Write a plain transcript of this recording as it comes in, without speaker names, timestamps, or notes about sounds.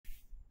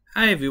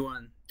Hi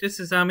everyone,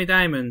 this is Ami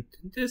Diamond.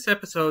 In this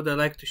episode I'd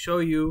like to show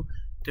you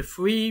the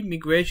free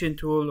migration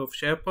tool of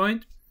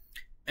SharePoint,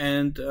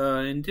 and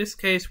in this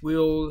case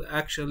we'll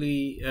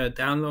actually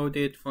download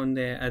it from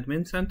the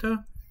admin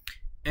center,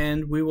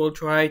 and we will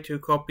try to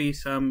copy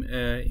some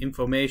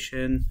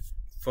information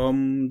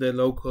from the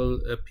local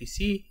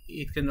PC.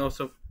 It can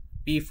also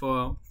be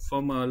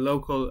from a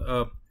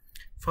local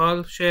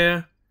file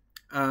share.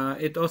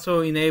 It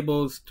also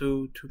enables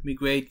to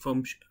migrate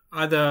from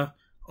other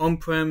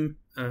on-prem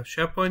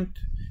SharePoint,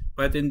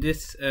 but in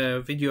this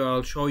video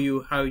I'll show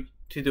you how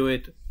to do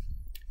it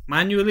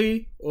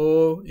manually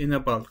or in a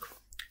bulk.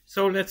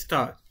 So let's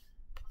start.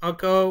 I'll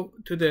go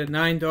to the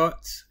 9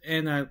 dots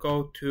and I'll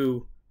go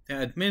to the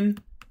admin.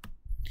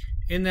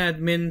 In the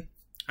admin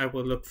I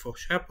will look for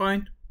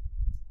SharePoint.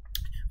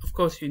 Of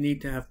course you need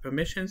to have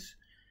permissions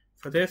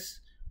for this,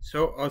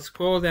 so I'll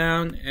scroll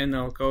down and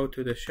I'll go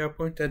to the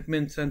SharePoint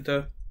admin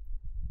center,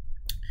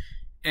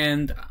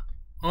 and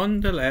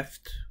on the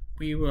left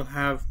we will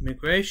have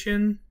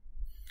migration,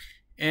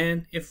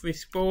 and if we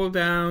scroll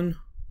down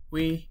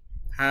we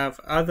have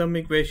other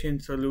migration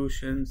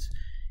solutions.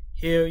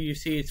 Here you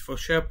see it's for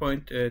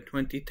SharePoint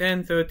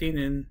 2010, 13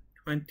 and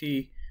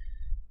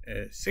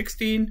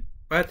 2016,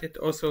 but it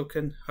also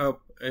can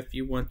help if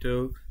you want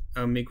to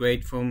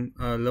migrate from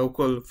a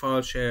local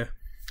file share.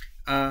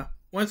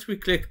 Once we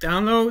click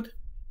download,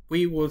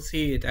 we will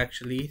see it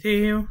actually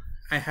here.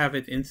 I have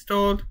it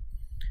installed,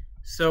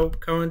 so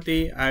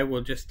currently I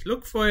will just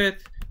look for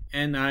it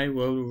and I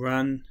will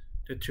run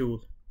the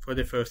tool for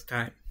the first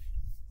time.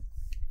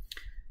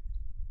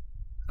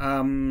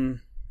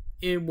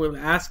 It will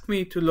ask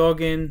me to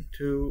log in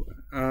to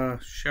a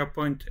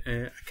SharePoint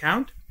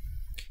account.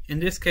 In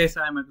this case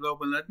I'm a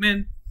global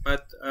admin,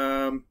 but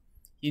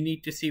you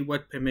need to see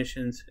what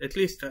permissions, at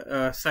least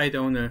a site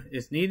owner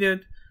is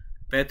needed.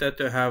 Better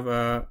to have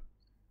a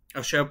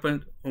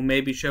SharePoint or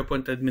maybe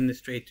SharePoint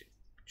administration.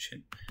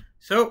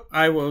 So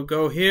I will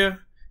go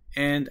here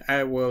and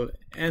I will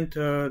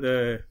enter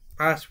the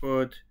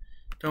password.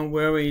 Don't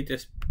worry,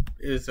 this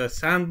is a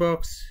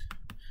sandbox,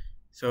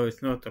 so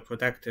it's not a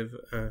productive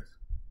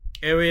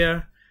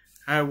area.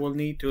 I will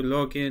need to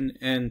log in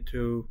and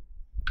to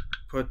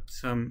put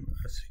some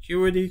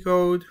security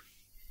code,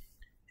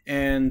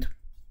 and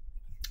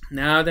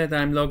now that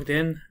I'm logged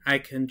in I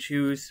can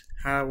choose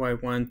how I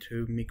want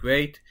to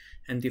migrate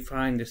and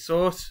define the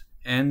source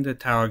and the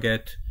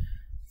target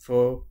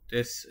for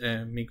this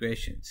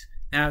migrations.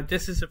 Now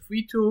this is a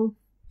free tool.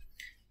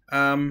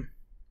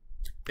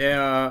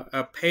 There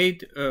are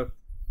paid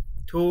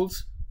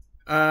tools.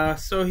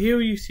 So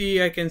here you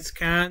see I can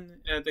scan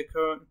the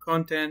current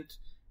content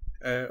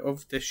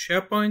of the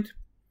SharePoint.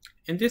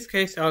 In this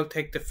case I'll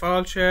take the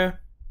file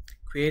share,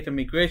 create a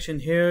migration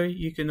here.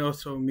 You can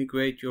also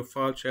migrate your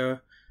file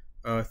share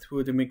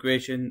through the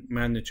migration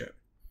manager.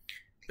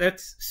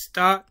 Let's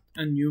start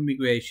a new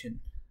migration.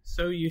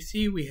 So you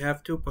see we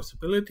have two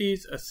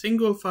possibilities, a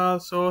single file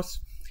source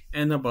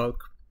and a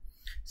bulk.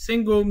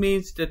 Single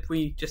means that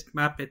we just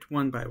map it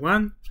one by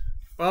one.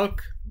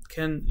 Bulk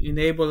can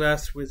enable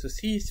us with a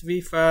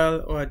CSV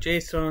file or a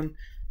JSON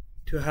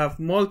to have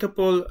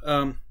multiple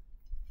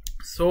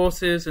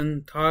sources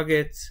and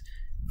targets,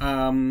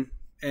 and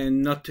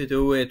not to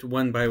do it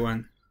one by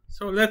one.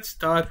 So let's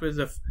start with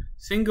a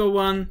single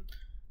one.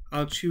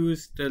 I'll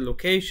choose the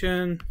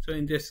location. So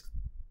in this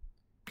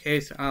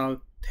case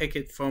I'll take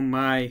it from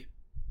my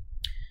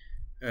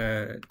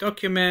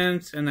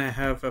documents, and I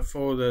have a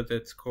folder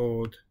that's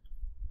called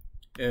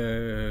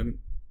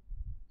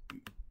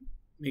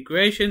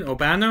migration or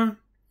banner.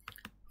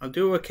 I'll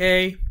do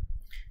OK.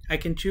 I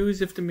can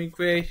choose if to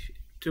migrate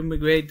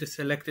the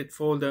selected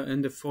folder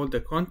and the folder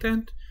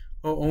content,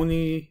 or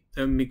only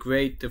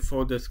migrate the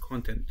folder's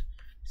content.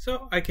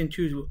 So I can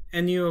choose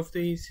any of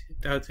these.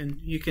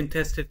 You can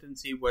test it and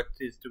see what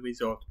is the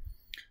result.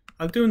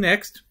 I'll do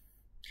next.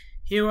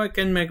 Here I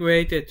can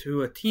migrate it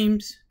to a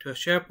Teams, to a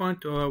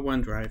SharePoint or a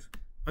OneDrive.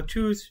 I'll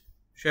choose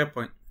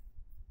SharePoint.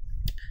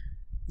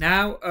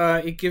 Now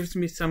it gives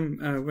me some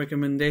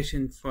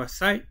recommendation for a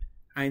site.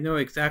 I know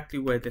exactly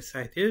where the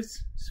site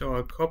is, so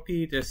I'll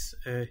copy this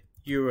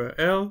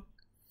URL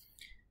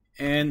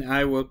and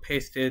I will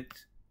paste it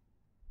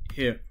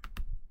here.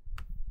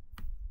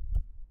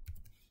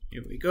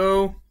 Here we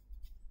go.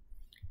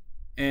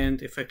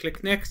 And if I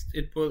click next,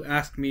 it will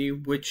ask me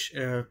which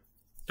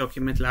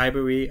document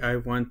library I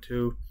want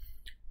to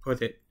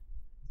put it.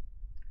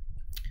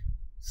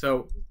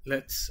 So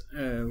let's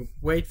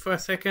wait for a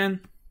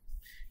second.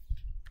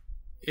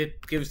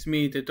 It gives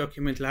me the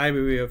document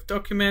library of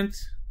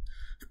documents,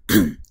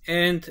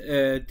 and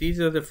these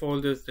are the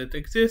folders that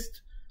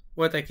exist.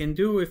 What I can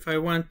do if I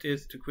want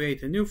is to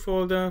create a new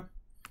folder,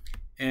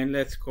 and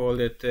let's call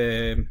it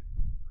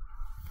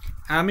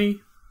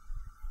AMI,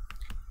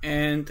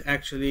 and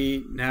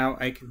actually now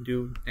I can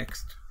do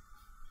next.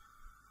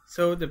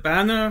 So the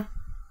banner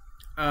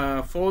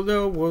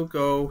folder will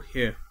go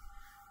here.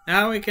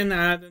 Now I can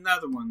add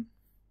another one.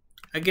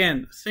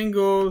 Again,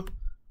 single.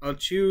 I'll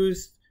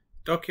choose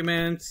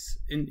documents.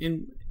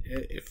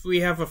 If we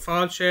have a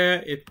file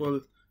share, it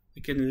will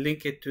we can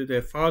link it to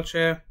the file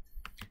share.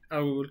 I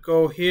will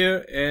go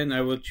here and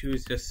I will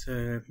choose this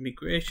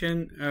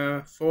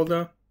migration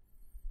folder.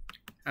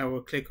 I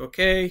will click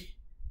OK,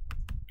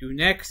 do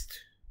next,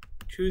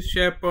 choose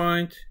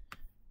SharePoint,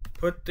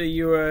 put the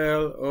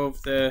URL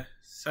of the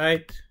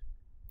site,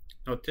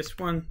 not this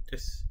one,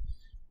 this.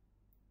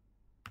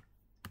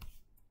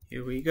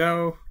 Here we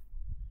go.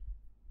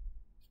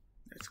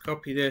 Let's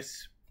copy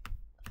this,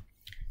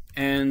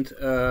 and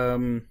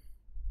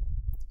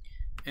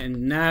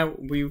now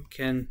we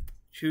can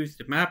choose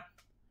the map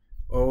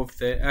of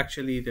the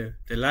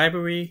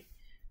library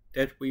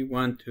that we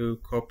want to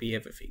copy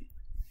everything.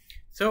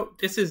 So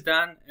this is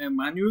done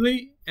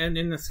manually, and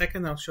in a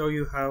second I'll show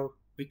you how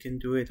we can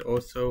do it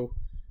also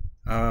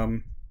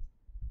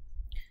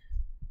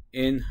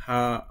in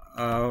a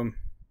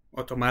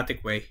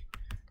automatic way.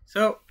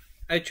 So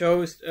I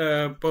chose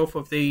both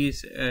of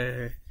these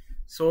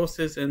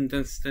sources and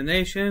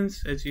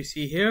destinations, as you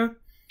see here,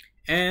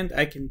 and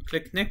I can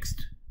click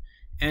next,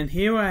 and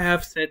here I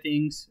have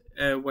settings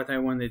what I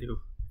want to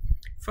do.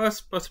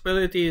 First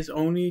possibility is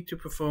only to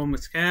perform a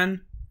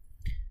scan,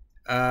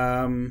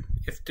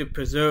 if to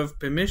preserve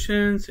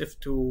permissions, if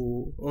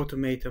to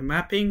automate a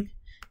mapping.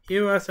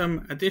 Here are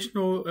some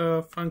additional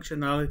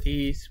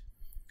functionalities.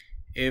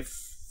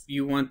 If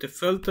you want to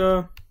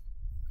filter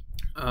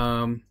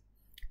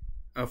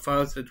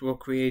files that were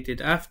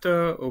created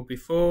after or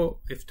before,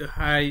 if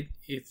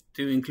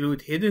to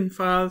include hidden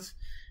files,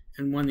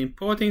 and one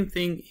important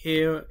thing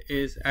here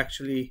is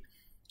actually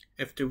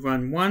if to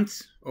run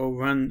once or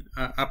run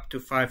up to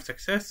 5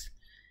 success.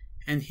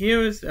 And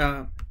here is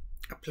a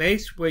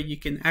place where you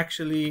can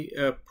actually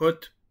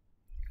put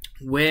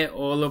where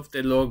all of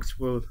the logs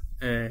will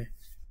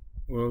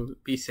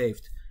be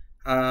saved.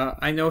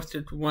 I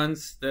noticed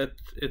once that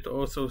it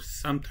also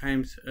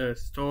sometimes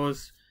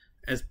stores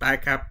as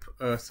backup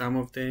some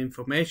of the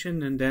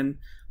information, and then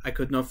I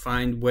could not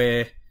find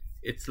where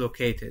it's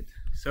located.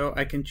 So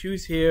I can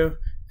choose here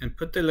and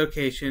put the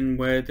location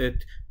where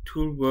that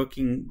tool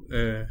working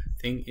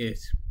thing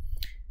is.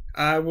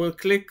 I will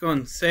click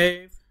on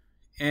save,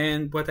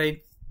 and what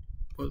I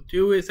will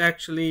do is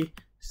actually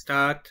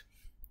start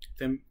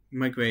the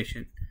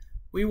migration.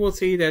 We will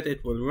see that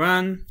it will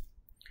run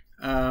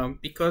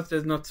because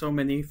there's not so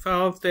many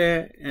files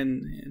there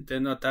and they're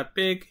not that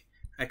big.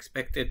 I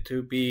expect it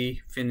to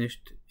be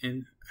finished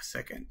in a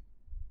second.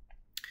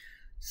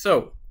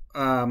 So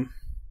the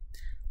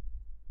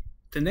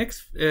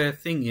next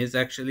thing is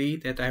actually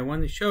that I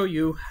want to show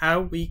you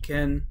how we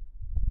can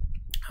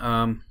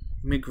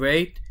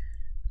migrate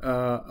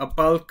a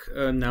bulk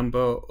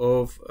number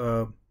of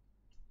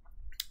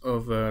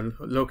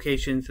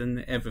locations and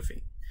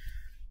everything.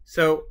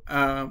 So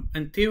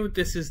until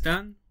this is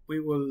done, we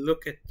will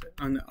look at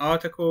an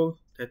article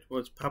that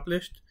was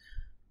published,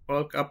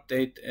 bulk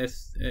update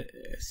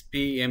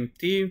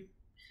SPMT,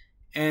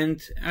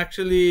 and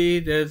actually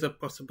there's a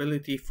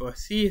possibility for a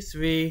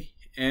CSV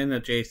and a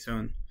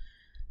JSON.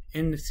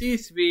 In the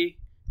CSV,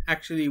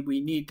 actually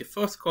we need the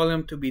first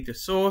column to be the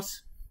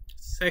source,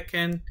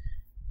 second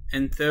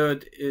and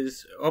third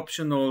is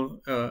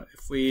optional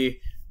if we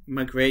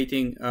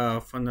migrating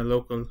from a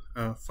local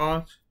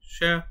file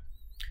share.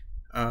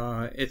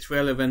 It's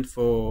relevant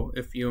for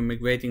if you're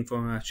migrating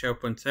from a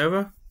SharePoint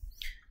server.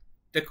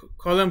 The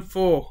column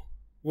 4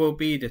 will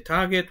be the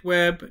target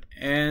web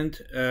and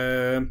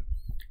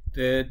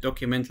the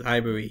document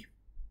library.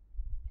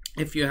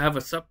 If you have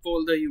a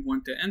subfolder you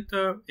want to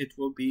enter, it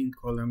will be in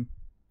column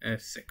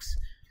 6.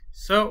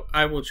 So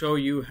I will show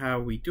you how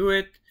we do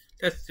it.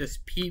 Let's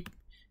just peep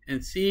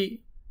and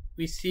see.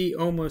 We see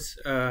almost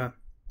the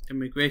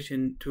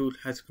migration tool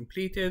has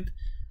completed.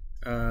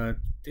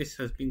 This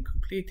has been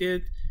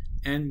completed,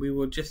 and we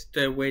will just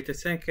wait a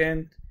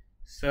second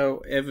so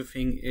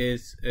everything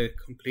is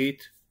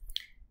complete.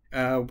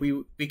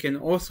 We can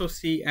also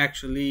see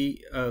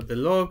actually the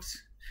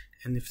logs,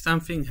 and if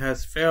something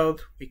has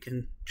failed we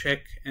can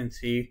check and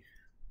see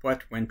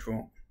what went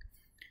wrong.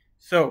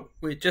 So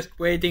we're just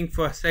waiting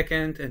for a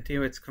second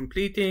until it's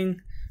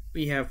completing.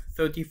 We have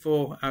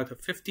 34 out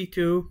of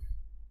 52,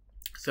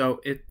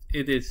 so it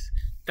is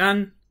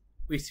done.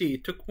 We see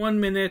it took 1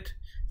 minute,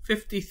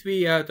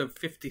 53 out of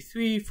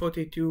 53,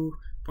 42.51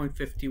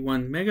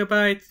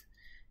 megabytes,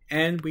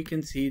 and we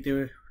can see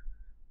the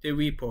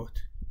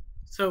report.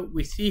 So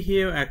we see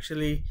here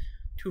actually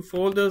 2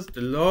 folders,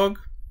 the log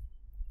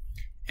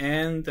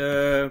and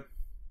the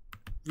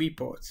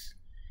reports.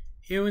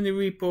 Here in the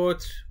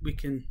reports we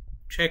can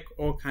check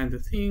all kinds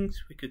of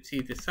things. We could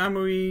see the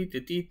summary, the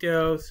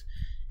details,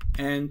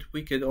 and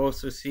we could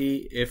also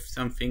see if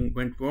something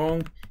went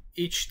wrong.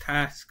 Each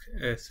task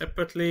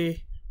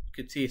separately. We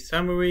could see a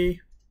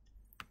summary,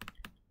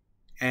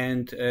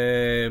 and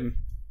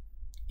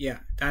yeah,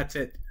 that's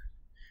it.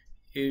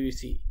 Here you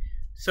see.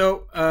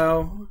 So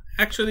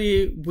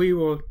actually we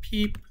will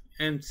peep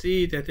and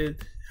see that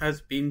it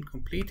has been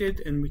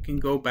completed, and we can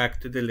go back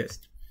to the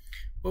list.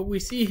 What we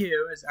see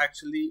here is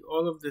actually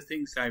all of the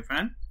things I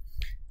ran.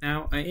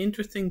 Now an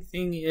interesting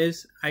thing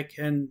is I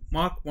can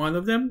mark one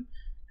of them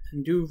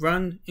and do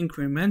run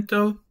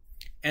incremental,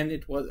 and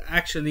it will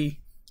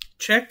actually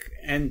check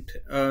and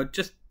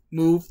just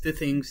move the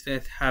things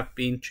that have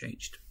been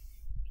changed.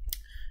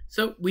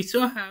 So we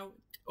saw how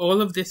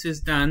all of this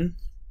is done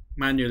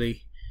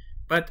manually,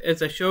 but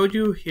as I showed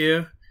you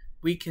here,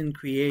 we can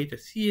create a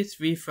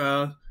CSV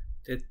file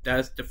that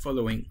does the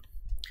following.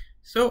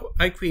 So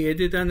I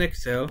created an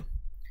Excel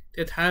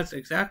that has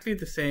exactly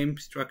the same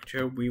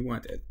structure we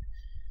wanted.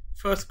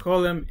 First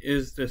column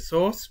is the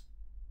source.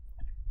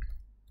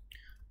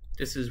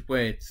 This is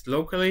where it's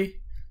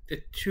locally.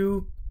 The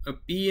two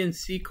B and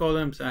C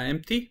columns are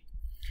empty.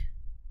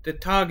 The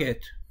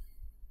target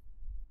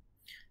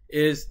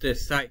is the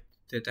site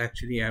that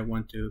actually I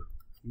want to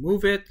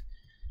move it.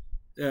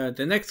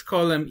 The next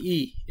column,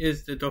 E,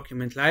 is the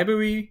document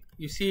library.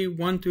 You see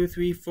 1, 2,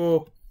 3,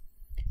 4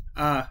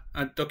 are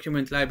a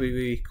document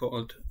library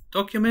called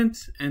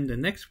documents, and the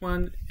next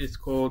one is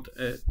called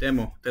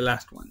demo, the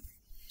last one.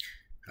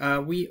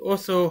 We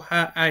also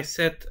I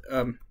set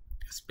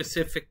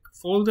specific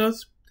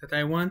folders that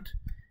I want,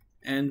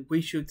 and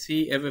we should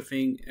see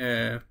everything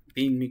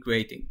being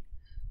migrating.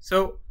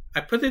 So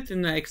I put it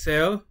in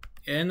Excel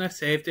and I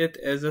saved it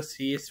as a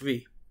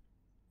CSV.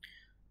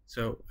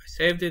 So I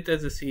saved it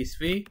as a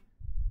CSV,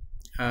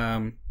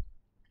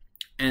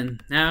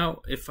 and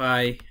now if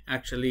I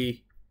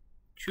actually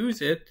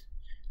choose it,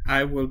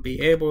 I will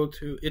be able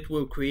to, it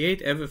will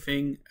create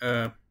everything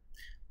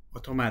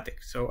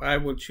automatic. So I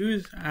will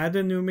choose add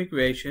a new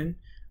migration.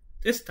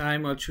 This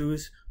time I'll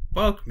choose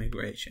bulk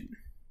migration.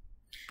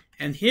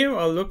 And here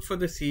I'll look for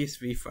the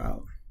CSV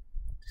file.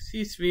 The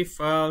CSV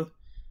file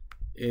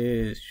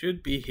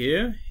should be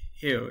here.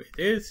 Here it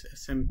is,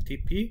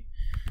 SMTP.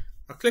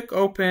 I'll click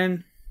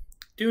open,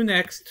 do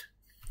next,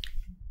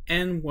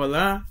 and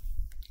voila,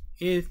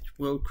 it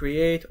will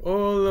create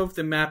all of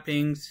the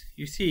mappings.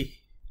 You see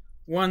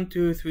 1,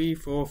 2, 3,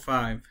 4,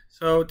 5.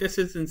 So this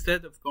is,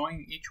 instead of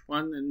going each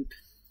one and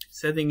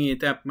setting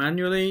it up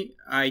manually,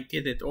 I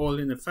did it all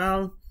in a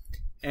file,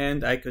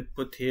 and I could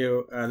put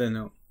here, I don't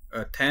know,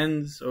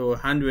 tens or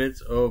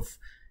hundreds of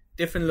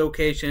different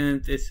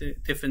locations,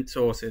 different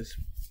sources.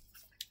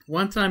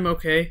 Once I'm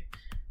okay,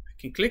 I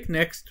can click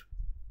next,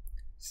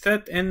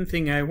 set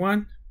anything I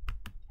want,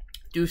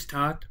 do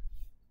start,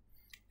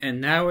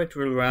 and now it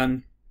will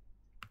run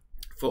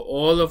for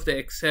all of the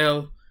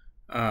Excel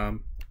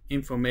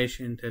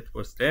information that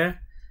was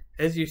there.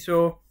 As you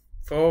saw,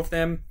 4 of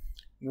them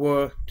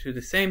were to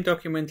the same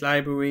document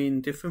library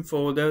in different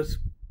folders,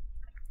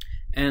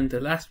 and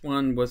the last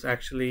one was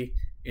actually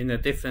in a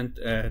different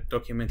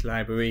document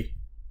library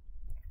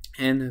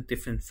and a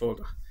different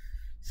folder.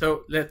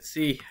 So let's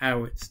see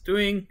how it's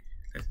doing.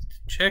 Let's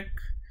check.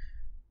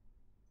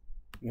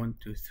 1,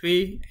 2,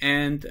 3,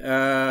 and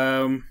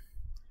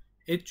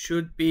it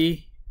should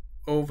be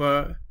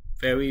over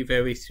very,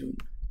 very soon.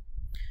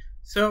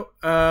 So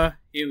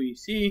here we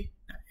see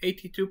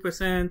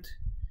 82%,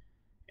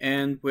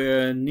 and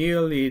we're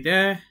nearly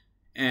there.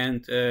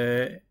 And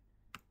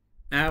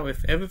now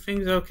if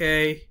everything's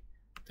okay,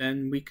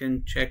 then we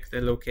can check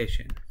the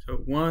location. So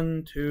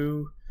 1,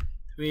 2,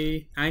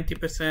 3,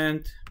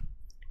 90%.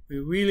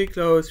 We're really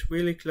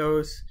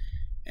close,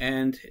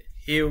 and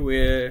here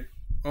we're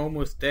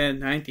almost there,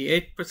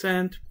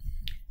 98%.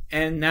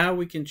 And now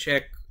we can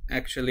check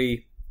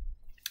actually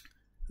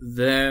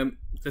the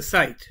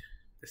site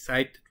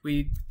that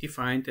we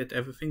defined that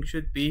everything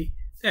should be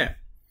there.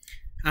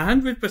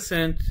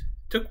 100%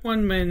 took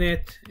 1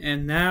 minute,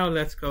 and now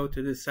let's go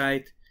to the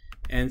site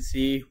and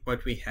see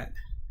what we had.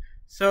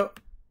 So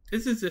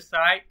this is the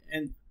site,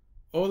 and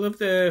all of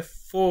the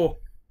 4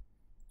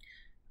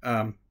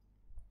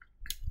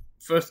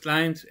 first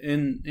lines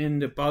in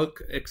the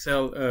bulk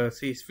Excel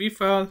CSV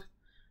file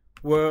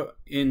were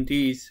in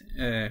these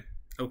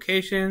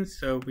locations.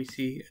 So we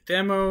see a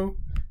demo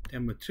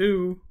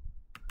 2,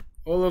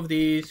 all of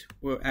these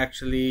were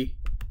actually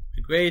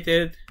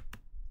migrated.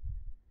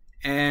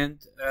 And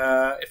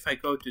if I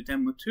go to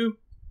demo 2,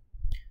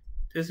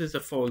 this is a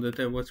folder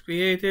that was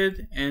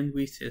created, and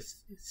we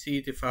see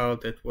the file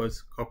that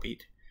was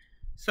copied.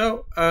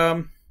 So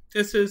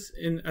this is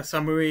in a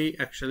summary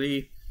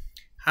actually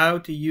how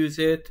to use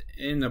it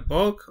in a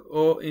bulk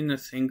or in a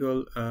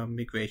single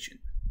migration.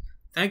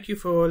 Thank you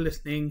for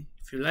listening.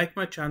 If you like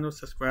my channel,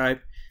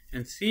 subscribe,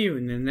 and see you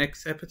in the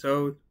next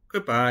episode.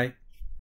 Goodbye.